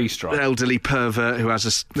the three-stripe elderly pervert who has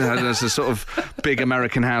a sort of big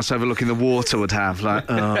American house overlooking the water would have. Like,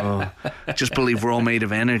 just believe we're all made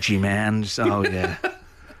of energy, man. Oh yeah.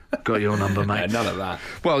 Got your number, mate. None of that.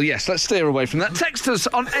 Well, yes, let's steer away from that. Text us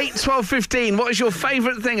on 81215. What is your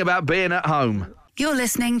favourite thing about being at home? You're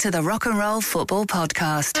listening to the Rock and Roll Football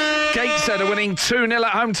Podcast. Gateshead are winning 2-0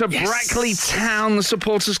 at home to Brackley Town. The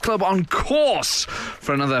supporters club on course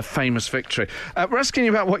for another famous victory. We're asking you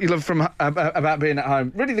about what you love from about being at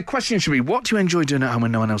home. Really, the question should be, what do you enjoy doing at home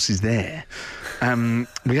when no one else is there?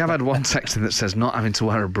 We have had one text that says not having to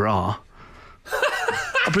wear a bra.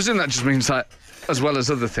 I presume that just means like, as well as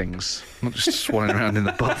other things, not just swanning around in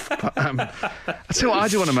the buff. But I tell you what I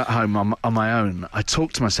do when I'm at home on my own. I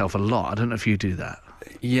talk to myself a lot. I don't know if you do that.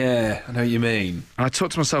 Yeah, I know what you mean. And I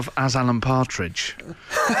talk to myself as Alan Partridge.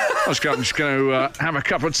 I'm just going to have a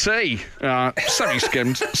cup of tea.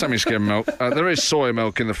 Semi-skimmed milk. There is soy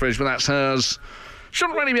milk in the fridge, but that's hers.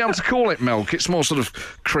 Shouldn't really be able to call it milk. It's more sort of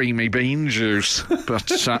creamy bean juice. But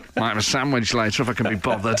might have a sandwich later if I can be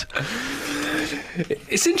bothered.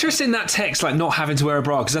 It's interesting that text, like not having to wear a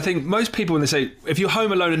bra, because I think most people, when they say, if you're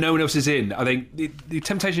home alone and no one else is in, I think the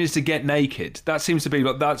temptation is to get naked. That seems to be,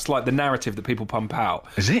 that's like the narrative that people pump out.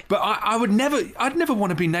 Is it? But I'd never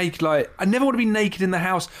want to be naked, I'd never want to be naked in the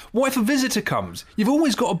house. What if a visitor comes? You've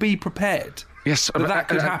always got to be prepared. Yes, that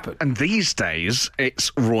could happen. And these days,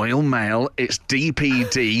 it's Royal Mail, it's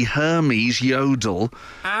DPD, Hermes, Yodel,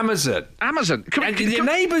 Amazon.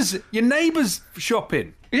 Your neighbours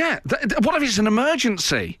shopping. Yeah, what if it's an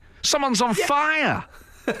emergency? Someone's on fire.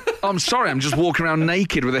 I'm sorry, I'm just walking around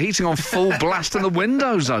naked with the heating on full blast and the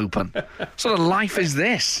windows open. What sort of life is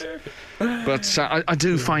this? But I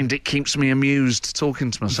do find it keeps me amused talking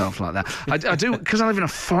to myself like that. I do, because I live in a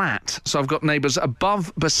flat, so I've got neighbours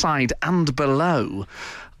above, beside and below.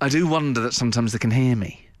 I do wonder that sometimes they can hear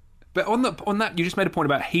me. But on that, you just made a point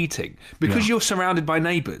about heating. Because you're surrounded by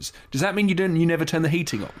neighbours, does that mean you never turn the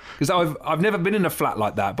heating on? Because I've never been in a flat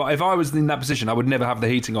like that, but if I was in that position, I would never have the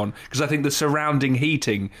heating on, because I think the surrounding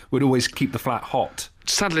heating would always keep the flat hot.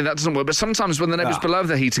 Sadly, that doesn't work, but sometimes when the neighbours below have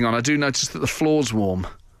the heating on, I do notice that the floor's warm.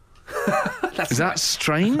 Is that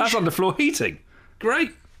strange? That's underfloor heating.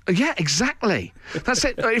 Great. Yeah, exactly. That's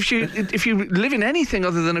it. If you live in anything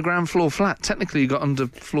other than a ground floor flat, technically you've got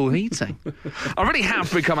underfloor heating. I really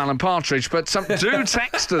have become Alan Partridge, but do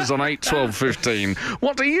text us on 8 12 15.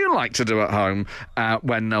 What do you like to do at home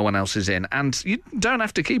when no one else is in? And you don't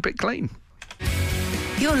have to keep it clean.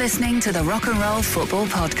 You're listening to the Rock and Roll Football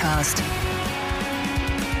Podcast.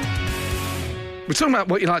 We're talking about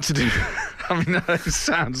what you like to do. I mean, it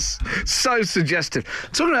sounds so suggestive.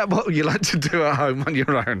 Talking about what you like to do at home on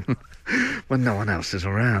your own when no one else is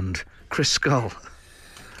around. Chris Skull.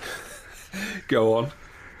 Go on.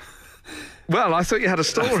 Well, I thought you had a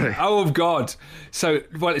story. Oh, God. So,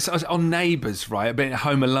 it's on Neighbours, right? I've been at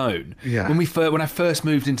home alone. Yeah. When I first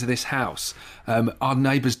moved into this house, our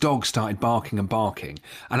neighbour's dog started barking and barking.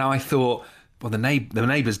 And I thought, well, the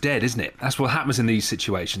neighbour's dead, isn't it? That's what happens in these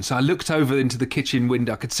situations. So I looked over into the kitchen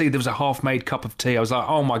window. I could see there was a half-made cup of tea. I was like,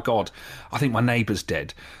 oh, my God, I think my neighbour's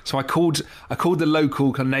dead. So I called the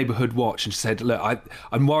local kind of neighbourhood watch and said, look,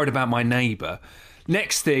 I'm worried about my neighbour.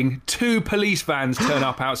 Next thing, 2 police vans turn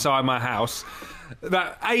up outside my house.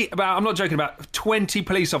 I'm not joking, about 20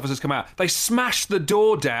 police officers come out. They smashed the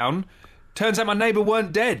door down. Turns out my neighbour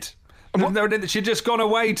weren't dead. She'd just gone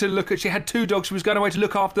away to look at... She had 2 dogs. She was going away to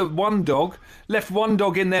look after one dog. Left one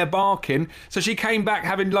dog in there barking. So she came back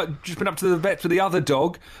having just been up to the vet for the other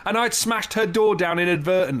dog. And I'd smashed her door down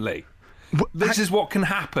inadvertently. This is what can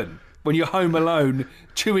happen when you're home alone,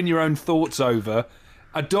 chewing your own thoughts over.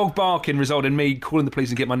 A dog barking resulted in me calling the police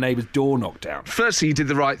and get my neighbour's door knocked down. Firstly, you did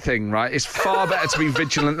the right thing, right? It's far better to be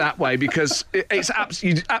vigilant that way, because you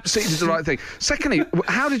absolutely did the right thing. Secondly,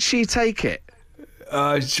 how did she take it?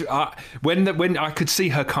 When I could see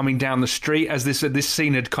her coming down the street as this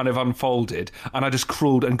scene had kind of unfolded, and I just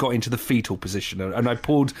crawled and got into the fetal position, and I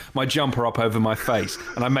pulled my jumper up over my face,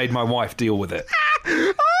 and I made my wife deal with it.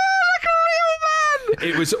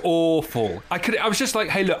 It was awful. I was just like,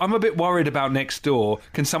 hey, look, I'm a bit worried about next door.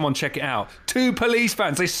 Can someone check it out? 2 police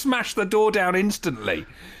vans. They smashed the door down instantly.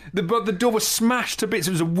 The door was smashed to bits.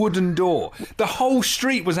 It was a wooden door. The whole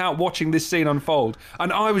street was out watching this scene unfold,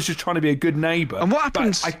 and I was just trying to be a good neighbour. And what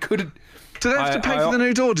happens? I couldn't. Do they have to pay for the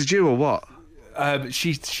new door? Did you, or what?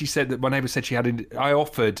 She said that my neighbour said she had... I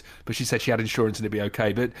offered, but she said she had insurance and it'd be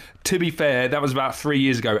okay. But to be fair, that was about 3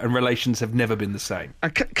 years ago, and relations have never been the same.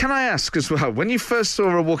 Can I ask as well, when you first saw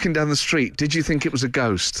her walking down the street, did you think it was a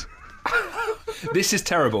ghost? This is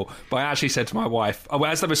terrible, but I actually said to my wife,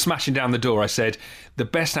 as they were smashing down the door, I said, the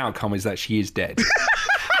best outcome is that she is dead.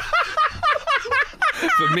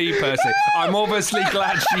 For me personally, I'm obviously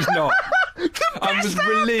glad she's not. I was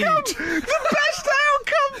relieved. The best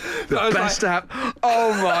outcome. The best outcome.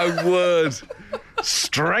 Oh my word!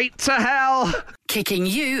 Straight to hell. Kicking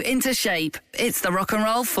you into shape. It's the Rock and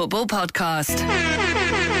Roll Football Podcast.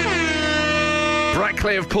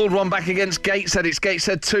 Brackley have pulled one back against Gateshead. It's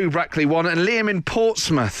Gateshead 2, Brackley 1. And Liam in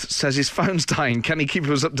Portsmouth says his phone's dying. Can he keep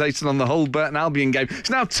us updated on the Hull Burton Albion game? It's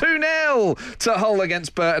now 2-0 to Hull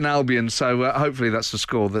against Burton Albion. So hopefully that's the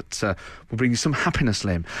score that We'll bring you some happiness,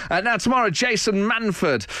 Liam. Now, tomorrow, Jason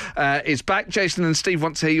Manford is back. Jason and Steve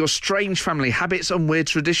want to hear your strange family habits and weird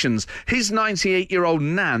traditions. His 98-year-old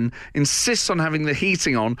nan insists on having the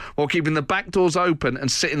heating on while keeping the back doors open and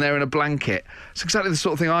sitting there in a blanket. It's exactly the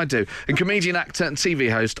sort of thing I do. And comedian, actor and TV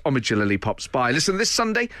host Omid Jalili pops by. Listen this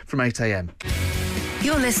Sunday from 8 a.m.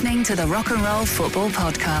 You're listening to the Rock and Roll Football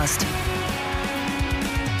Podcast.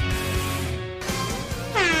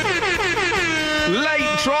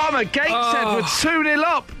 Late drama. Gateshead were 2-0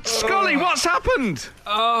 up. Scully, what's happened?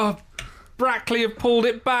 Oh, Brackley have pulled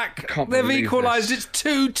it back. They've equalised. This. It's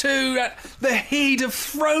 2-2. The Heat have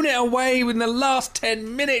thrown it away in the last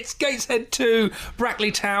 10 minutes. Gateshead 2,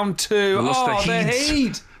 Brackley Town 2. The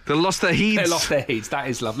Heat. They lost their heats. They lost their heats. That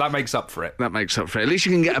is love. That makes up for it. That makes up for it. At least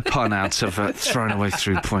you can get a pun out of throwing away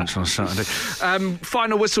 3 points on Saturday.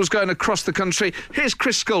 Final whistles going across the country. Here's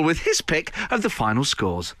Chris Skull with his pick of the final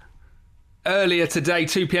scores. Earlier today,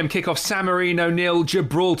 2 p.m. kickoff, San Marino 0,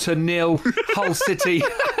 Gibraltar 0, Hull City.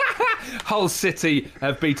 Hull City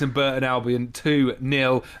have beaten Burton Albion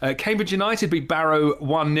 2-0. Cambridge United beat Barrow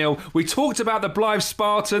 1-0. We talked about the Blythe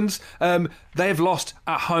Spartans. They have lost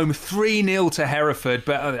at home 3-0 to Hereford.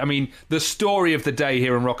 But, the story of the day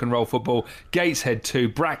here in Rock and Roll Football, Gateshead 2,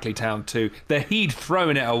 Brackley Town 2. The Heat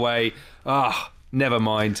throwing it away. Never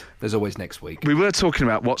mind. There's always next week. We were talking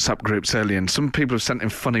about WhatsApp groups earlier, and some people have sent in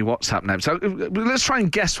funny WhatsApp names. So let's try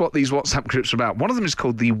and guess what these WhatsApp groups are about. One of them is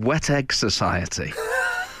called the Wet Egg Society.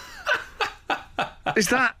 Is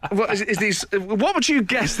that what would you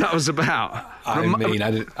guess that was about? I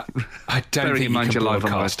don't think you can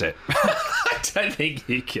broadcast it. I don't think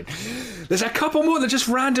you can. There's a couple more that are just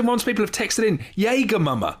random ones people have texted in.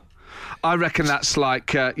 Jägermama. I reckon that's like,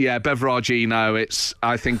 Beveragino.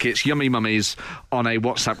 I think it's Yummy Mummies on a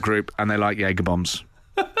WhatsApp group, and they like Jaeger bombs.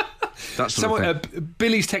 That's sort of thing.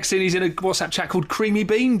 Billy's texting. He's in a WhatsApp chat called Creamy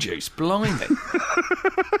Bean Juice. Blimey.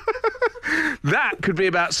 That could be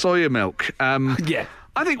about soya milk. Yeah.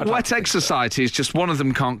 I think Wet Egg Society is just one of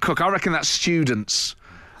them can't cook. I reckon that's students,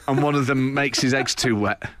 and one of them makes his eggs too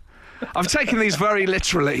wet. I've taken these very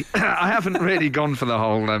literally. I haven't really gone for the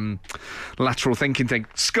whole lateral thinking thing.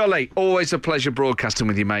 Scully, always a pleasure broadcasting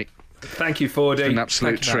with you, mate. Thank you, Fordy. It's an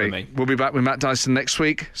absolute treat. We'll be back with Matt Dyson next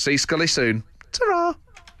week. See Scully soon. Ta-ra!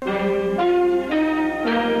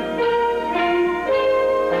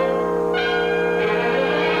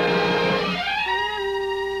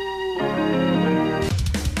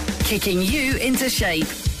 Kicking you into shape.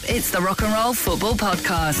 It's the Rock and Roll Football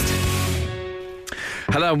Podcast.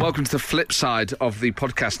 Hello and welcome to the flip side of the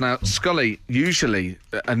podcast. Now, Scully, usually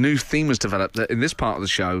a new theme has developed that in this part of the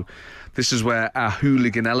show, this is where our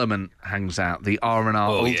hooligan element hangs out, the R&R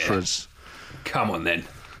Ultras. Yeah. Come on then.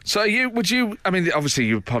 So obviously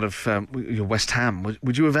you're part of your West Ham.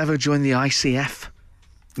 Would you have ever joined the ICF?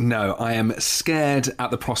 No, I am scared at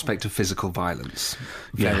the prospect of physical violence.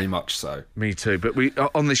 Very much so. Me too. But we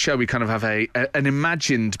on this show we kind of have an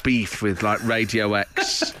imagined beef with like Radio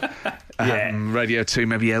X, Radio 2,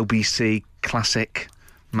 maybe LBC, Classic,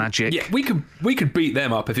 Magic. Yeah, we could beat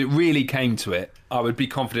them up if it really came to it. I would be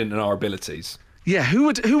confident in our abilities. Yeah, who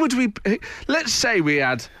would we? Let's say we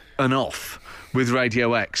had an off with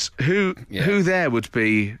Radio X. Who there would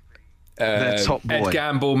be? Their top boy. Ed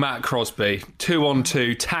Gamble, Matt Crosby,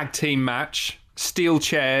 2-on-2 tag team match, steel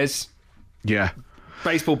chairs,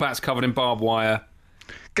 baseball bats covered in barbed wire.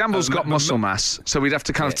 Gamble's got muscle mass, so we'd have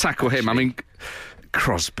to kind of tackle him. I mean,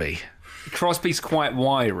 Crosby's quite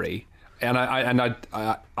wiry, and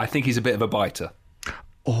I think he's a bit of a biter.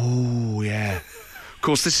 Oh yeah. Of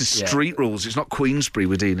course, this is street rules. It's not Queensbury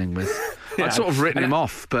we're dealing with. I'd sort of written him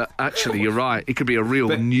off, but actually, you're right. He could be a real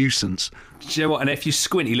nuisance. Do you know what? And if you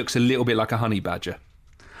squint, he looks a little bit like a honey badger.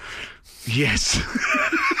 Yes.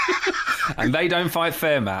 And they don't fight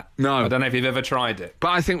fair, Matt. No. I don't know if you've ever tried it.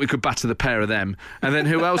 But I think we could batter the pair of them. And then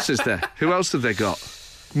who else is there? Who else have they got?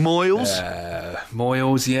 Moyles?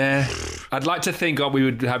 Moyles, yeah. I'd like to think we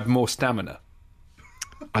would have more stamina.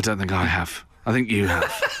 I don't think I have. I think you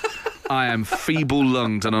have. I am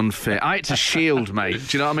feeble-lunged and unfit. I had to shield, mate.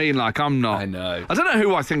 Do you know what I mean? Like, I'm not. I know. I don't know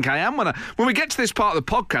who I think I am. When we get to this part of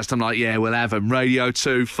the podcast, I'm like, yeah, we'll have them. Radio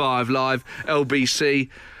 2, 5 Live, LBC.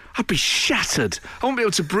 I'd be shattered. I wouldn't be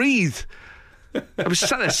able to breathe. I was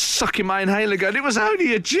sat there sucking my inhaler going, it was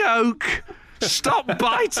only a joke. Stop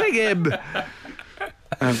biting him.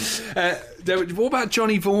 What about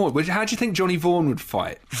Johnny Vaughan? How do you think Johnny Vaughan would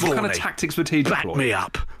fight? What kind of tactics would he deploy? Back me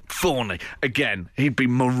up. Thorny. Again, he'd be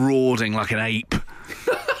marauding like an ape.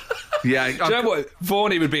 Yeah. Do you know what?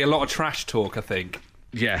 Vaughan would be a lot of trash talk, I think.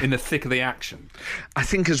 Yeah. In the thick of the action. I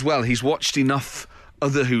think as well, he's watched enough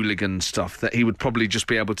other hooligan stuff that he would probably just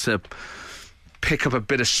be able to pick up a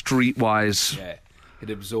bit of streetwise Yeah, he'd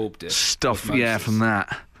absorbed it. stuff, osmosis. from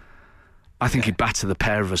that. I think he'd batter the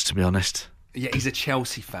pair of us, to be honest. Yeah, he's a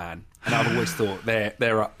Chelsea fan, and I've always thought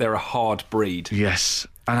they're a hard breed. Yes,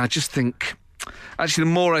 and I just think... Actually,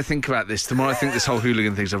 the more I think about this, the more I think this whole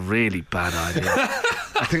hooligan thing's a really bad idea.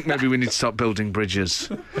 I think maybe we need to start building bridges.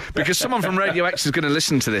 Because someone from Radio X is going to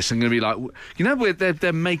listen to this and going to be like,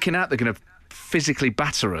 they're making out they're going to physically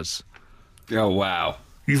batter us. Oh, wow.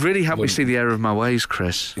 You've really helped me see the error of my ways,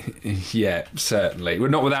 Chris. Yeah, certainly. We're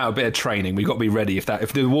not without a bit of training. We've got to be ready. If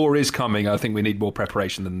the war is coming, I think we need more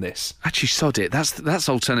preparation than this. Actually, sod it. That's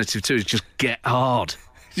alternative too, is just get hard.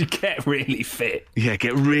 You get really fit. Yeah,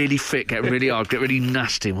 get really fit, get really hard, get really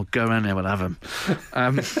nasty, and we'll go around there, we'll have them.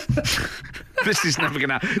 This is never going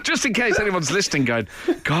to happen. Just in case anyone's listening going,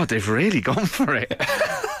 God, they've really gone for it.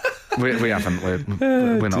 We haven't.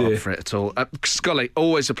 We're not up for it at all. Scully,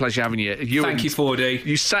 always a pleasure having you. Thank you, 4D.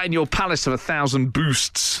 You sat in your palace of 1,000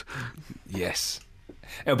 boosts. Yes.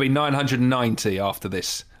 It'll be 990 after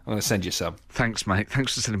this. I'm going to send you some. Thanks, mate.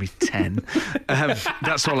 Thanks for sending me 10.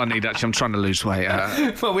 That's all I need, actually. I'm trying to lose weight.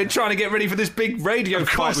 Well, we're trying to get ready for this big radio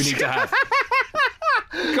fight we need to have.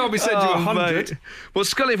 Can't we send you 100? Mate. Well,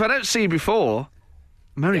 Scully, if I don't see you before,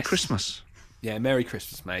 Merry Christmas. Yeah, Merry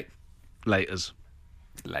Christmas, mate. Laters.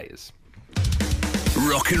 Laters.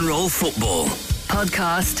 Rock and roll football.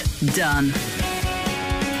 Podcast done.